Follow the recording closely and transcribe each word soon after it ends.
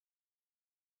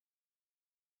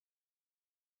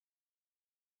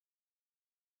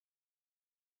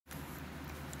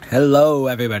Hello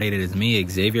everybody, it is me,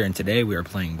 Xavier, and today we are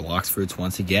playing Blox Fruits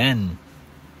once again.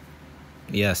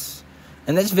 Yes.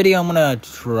 In this video, I'm gonna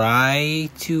try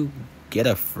to get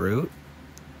a fruit.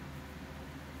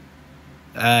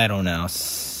 I don't know.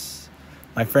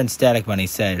 My friend Static Bunny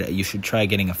said you should try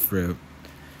getting a fruit.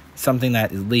 Something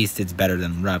that at least it's better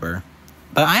than rubber.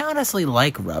 But I honestly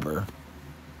like rubber.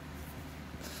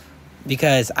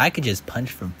 Because I could just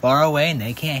punch from far away and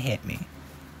they can't hit me.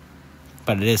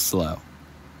 But it is slow.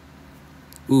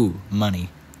 Ooh, money.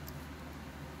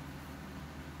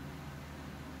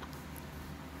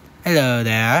 Hello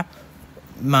there.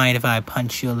 Mind if I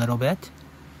punch you a little bit?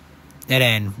 And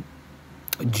then,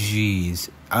 jeez,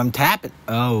 I'm tapping.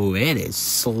 Oh, it is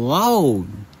slow.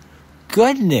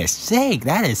 Goodness sake,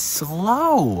 that is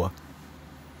slow.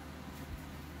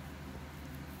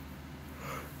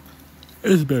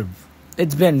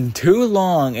 It's been too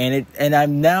long, and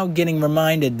I'm now getting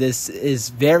reminded this is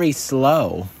very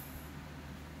slow.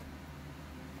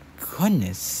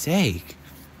 Goodness sake.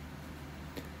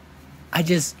 I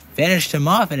just finished him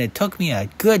off and it took me a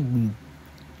good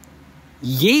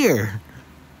year.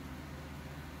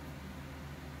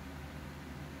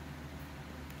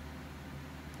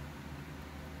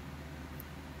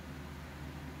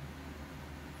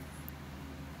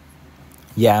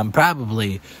 Yeah, I'm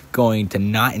probably going to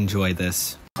not enjoy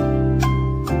this.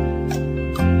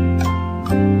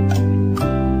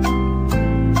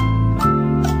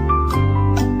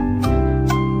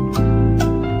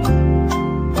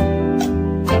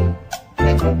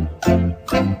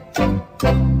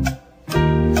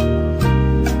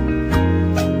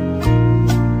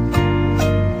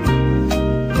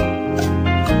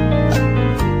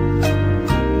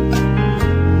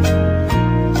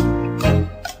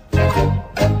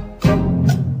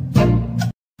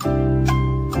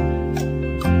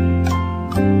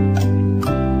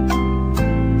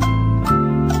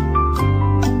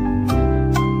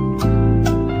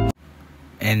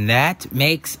 And that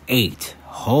makes 8.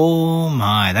 Oh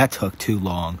my, that took too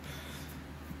long.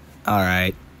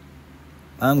 Alright.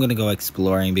 I'm gonna go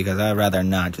exploring because I'd rather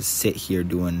not just sit here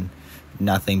doing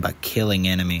nothing but killing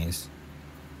enemies.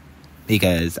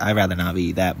 Because I'd rather not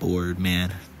be that bored,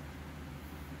 man.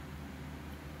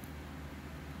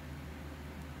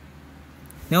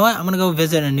 You know what? I'm gonna go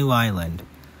visit a new island.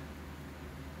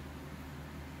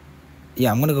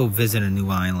 Yeah, I'm gonna go visit a new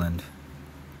island.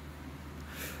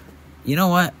 You know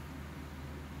what?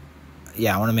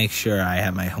 Yeah, I want to make sure I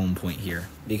have my home point here.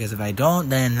 Because if I don't,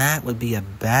 then that would be a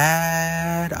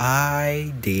bad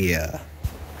idea.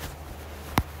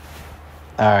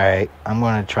 Alright, I'm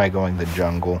going to try going to the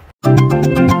jungle.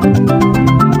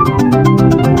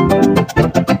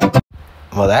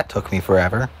 Well, that took me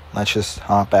forever. Let's just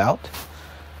hop out.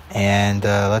 And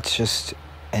let's just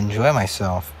enjoy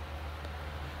myself.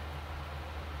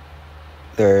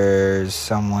 There's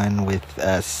someone with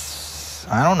us.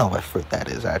 I don't know what fruit that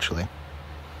is, actually.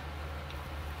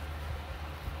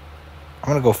 I'm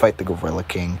gonna go fight the Gorilla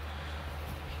King.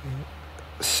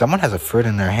 Someone has a fruit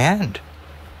in their hand.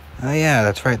 Oh yeah,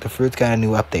 that's right. The fruit's got a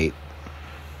new update.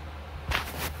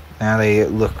 Now they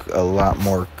look a lot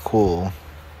more cool.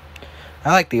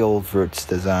 I like the old fruit's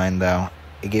design, though.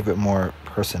 It gave it more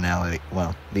personality.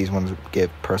 Well, these ones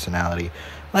give personality.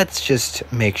 Let's just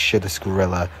make sure this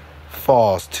gorilla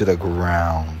falls to the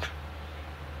ground.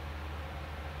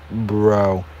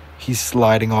 Bro, he's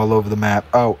sliding all over the map.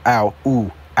 Oh, ow,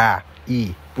 ooh, ah,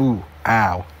 ee, ooh,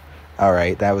 ow.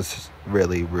 Alright, that was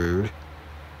really rude.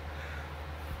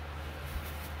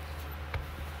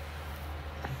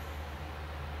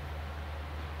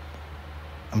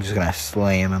 I'm just gonna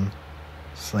slam him.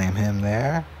 Slam him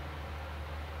there.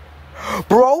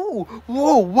 Bro!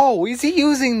 Whoa, is he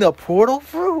using the portal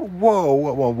fruit?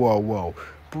 Whoa.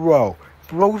 Bro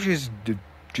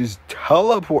just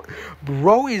teleport.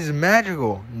 Bro is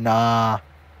magical. Nah.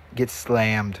 Get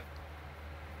slammed.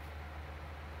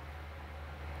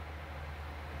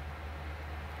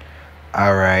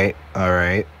 Alright.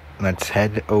 Let's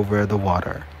head over the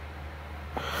water.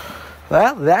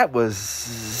 Well, that was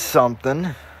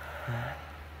something.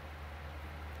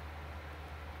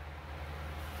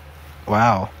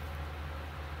 Wow.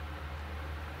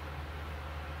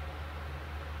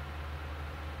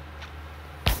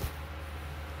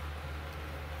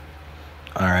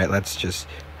 Alright, let's just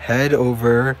head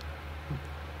over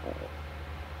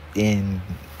in...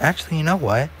 Actually, you know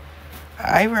what?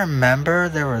 I remember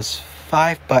there was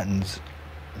 5 buttons.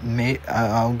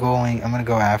 I'm gonna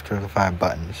go after the 5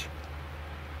 buttons.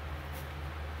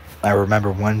 I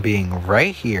remember one being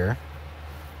right here.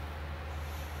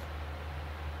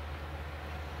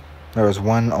 There was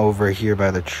one over here by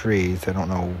the trees. I don't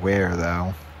know where,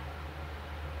 though.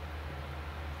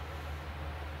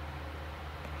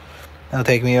 It'll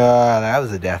take me, that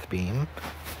was a death beam.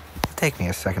 It'll take me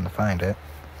a second to find it.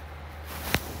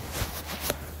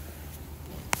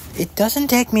 It doesn't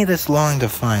take me this long to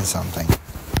find something.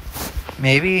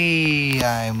 Maybe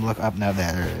I'm look up now.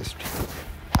 There it is.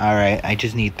 Alright, I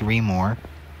just need 3 more.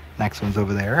 Next one's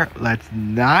over there. Let's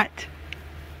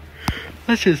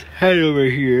just head over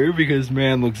here because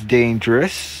man looks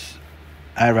dangerous.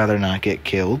 I'd rather not get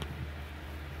killed.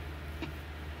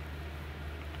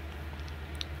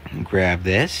 Grab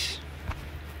this.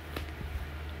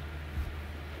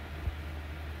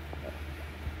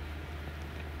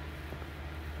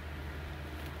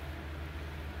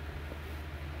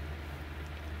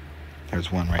 There's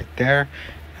one right there.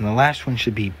 And the last one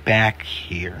should be back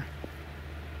here.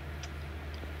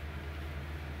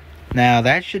 Now,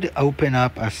 that should open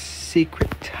up a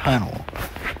secret tunnel.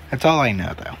 That's all I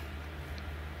know, though.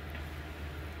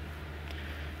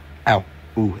 Ow.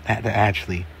 Ooh, that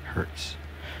actually hurts.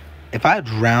 If I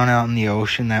drown out in the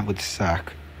ocean, that would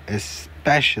suck.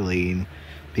 Especially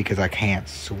because I can't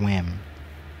swim.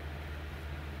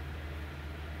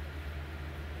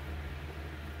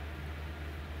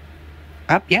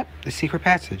 Up, yep, the secret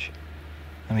passage.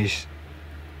 Let me just...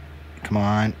 Come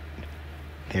on.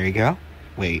 There you go.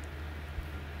 Wait.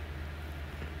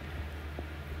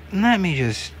 Let me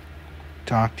just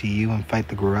talk to you and fight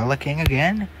the Gorilla King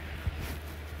again.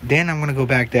 Then I'm going to go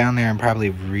back down there and probably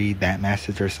read that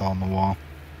message I saw on the wall.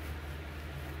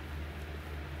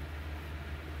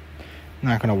 I'm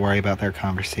not going to worry about their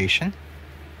conversation.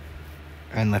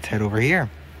 And let's head over here.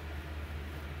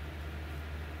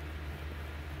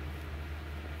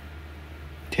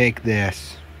 Take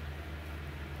this.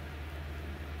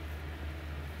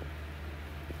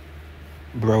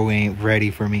 Bro ain't ready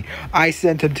for me. I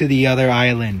sent him to the other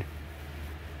island.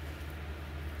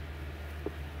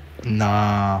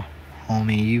 Nah,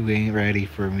 homie, you ain't ready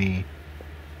for me.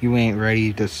 You ain't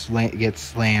ready to get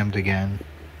slammed again.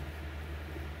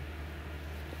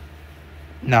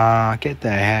 Nah, get the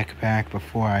heck back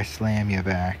before I slam you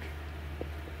back.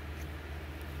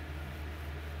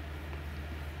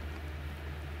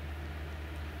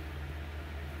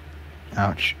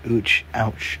 Ouch, ouch,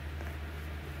 ouch.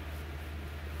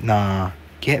 Nah,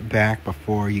 get back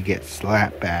before you get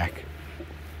slapped back.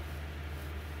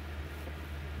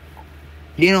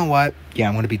 You know what? Yeah,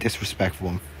 I'm going to be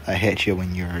disrespectful and hit you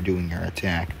when you're doing your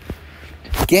attack.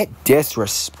 Get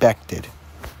disrespected.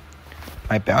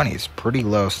 My bounty is pretty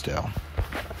low still.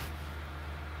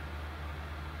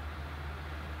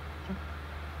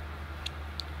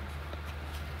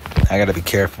 I gotta be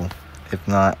careful. If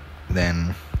not,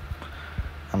 then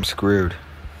I'm screwed.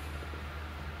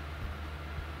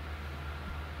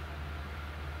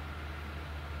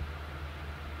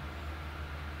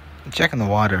 I'm checking the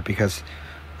water because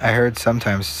I heard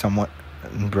sometimes someone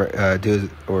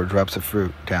drops a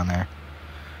fruit down there.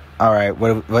 Alright,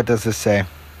 what does this say?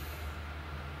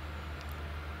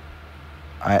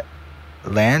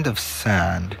 Land of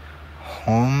sand,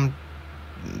 home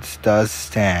does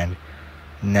stand.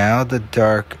 Now the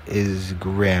dark is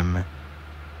grim,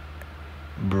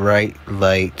 bright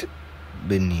light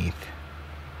beneath.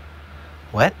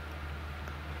 What?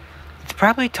 It's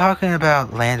probably talking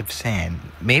about land of sand.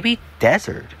 Maybe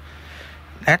desert.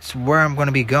 That's where I'm going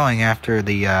to be going after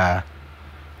the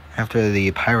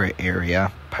pirate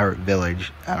area, pirate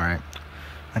village. Alright,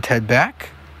 let's head back.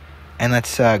 And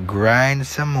let's grind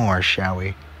some more, shall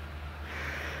we?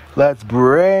 Let's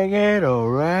bring it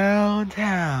around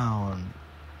town.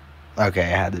 Okay,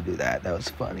 I had to do that. That was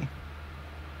funny.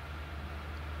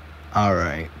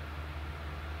 Alright.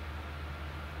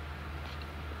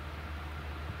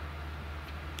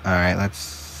 Alright,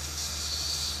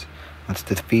 let's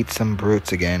defeat some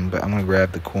brutes again. But I'm going to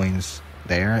grab the coins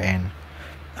there. And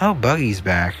oh, Buggy's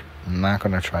back. I'm not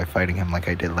going to try fighting him like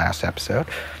I did last episode.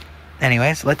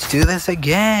 Anyways, let's do this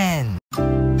again.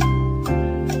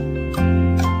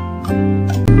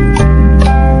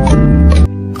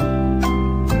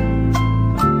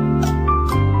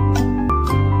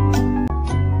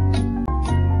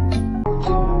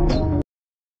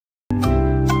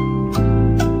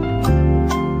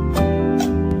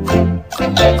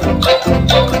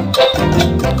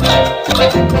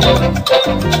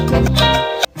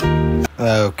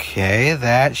 Okay,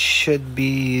 that should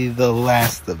be the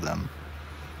last of them.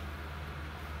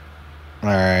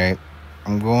 Alright,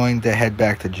 I'm going to head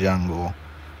back to jungle.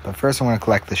 But first I want to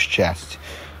collect this chest.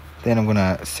 Then I'm going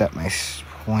to set my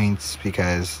points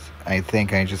because I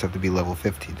think I just have to be level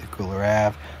 50 to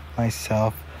have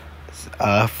myself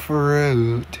a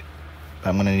fruit. But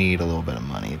I'm going to need a little bit of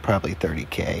money, probably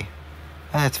 30k.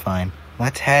 That's fine.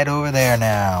 Let's head over there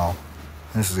now.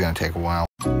 This is going to take a while.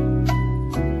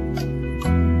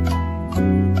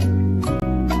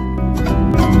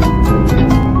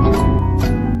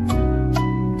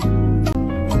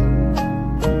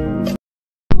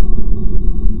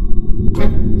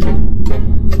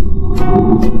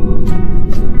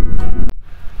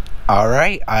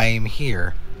 Alright, I am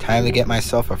here. Time to get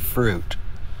myself a fruit.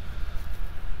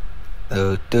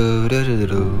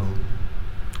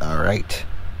 Alright.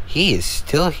 He is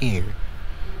still here.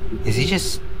 Is he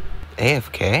just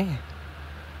AFK?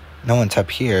 No one's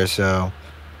up here, so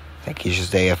I think he's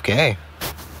just AFK.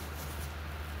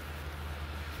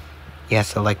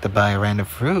 Yes, I like to buy a random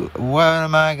fruit. What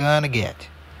am I gonna get?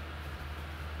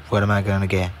 What am I gonna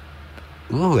get?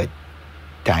 Ooh, a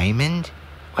diamond?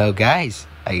 Well, guys,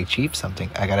 I achieved something.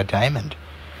 I got a diamond.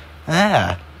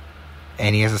 And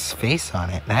he has a face on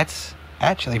it. That's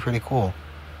actually pretty cool.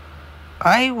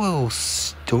 I will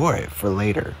store it for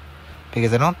later,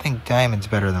 because I don't think diamond's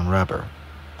better than rubber.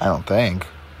 I don't think.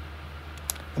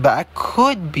 But I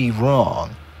could be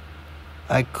wrong.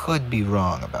 I could be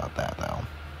wrong about that, though.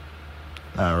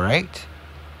 Alright.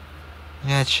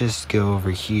 Let's just go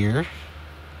over here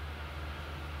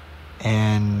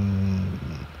and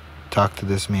talk to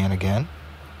this man again.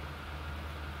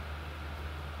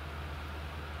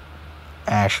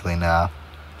 Actually, nah.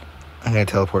 I'm gonna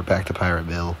teleport back to Pirate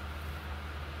Bill.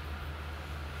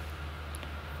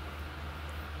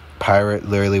 Pirate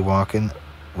literally walking.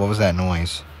 What was that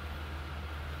noise?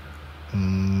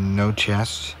 No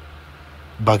chest.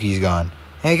 Buggy's gone.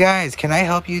 Hey guys, can I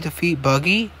help you defeat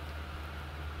Buggy?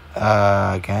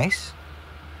 Guys?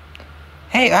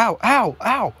 Hey, ow, ow,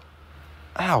 ow!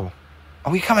 Ow.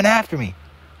 Are we coming after me?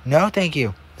 No, thank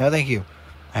you. No, thank you.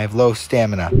 I have low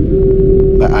stamina.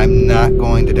 But I'm not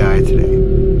going to die today.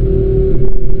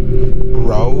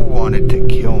 Bro wanted to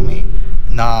kill me.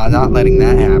 Nah, not letting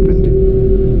that happen.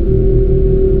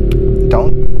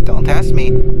 Don't test me.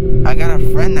 I got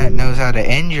a friend that knows how to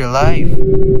end your life.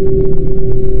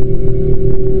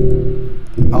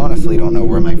 I honestly don't know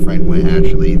where my friend went,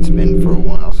 actually. It's been for a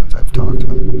while since I've talked to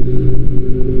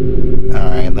him.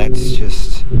 Alright, let's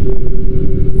just...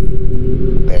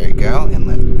 There you go.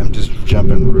 And I'm just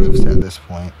jumping roofs at this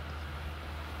point.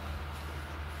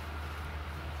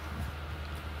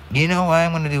 You know what?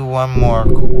 I'm going to do one more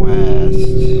quest.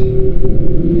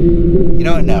 You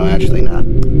know what? No, actually not.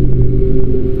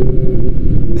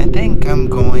 I think I'm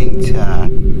going to...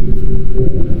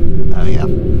 Oh, yeah.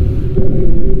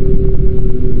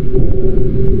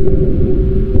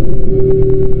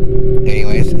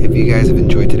 Anyways, if you guys have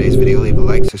enjoyed today's video, leave a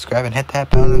like, subscribe, and hit that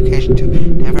bell notification to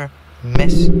never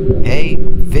miss a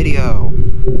video.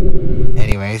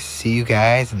 Anyways, see you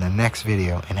guys in the next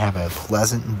video, and have a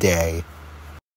pleasant day.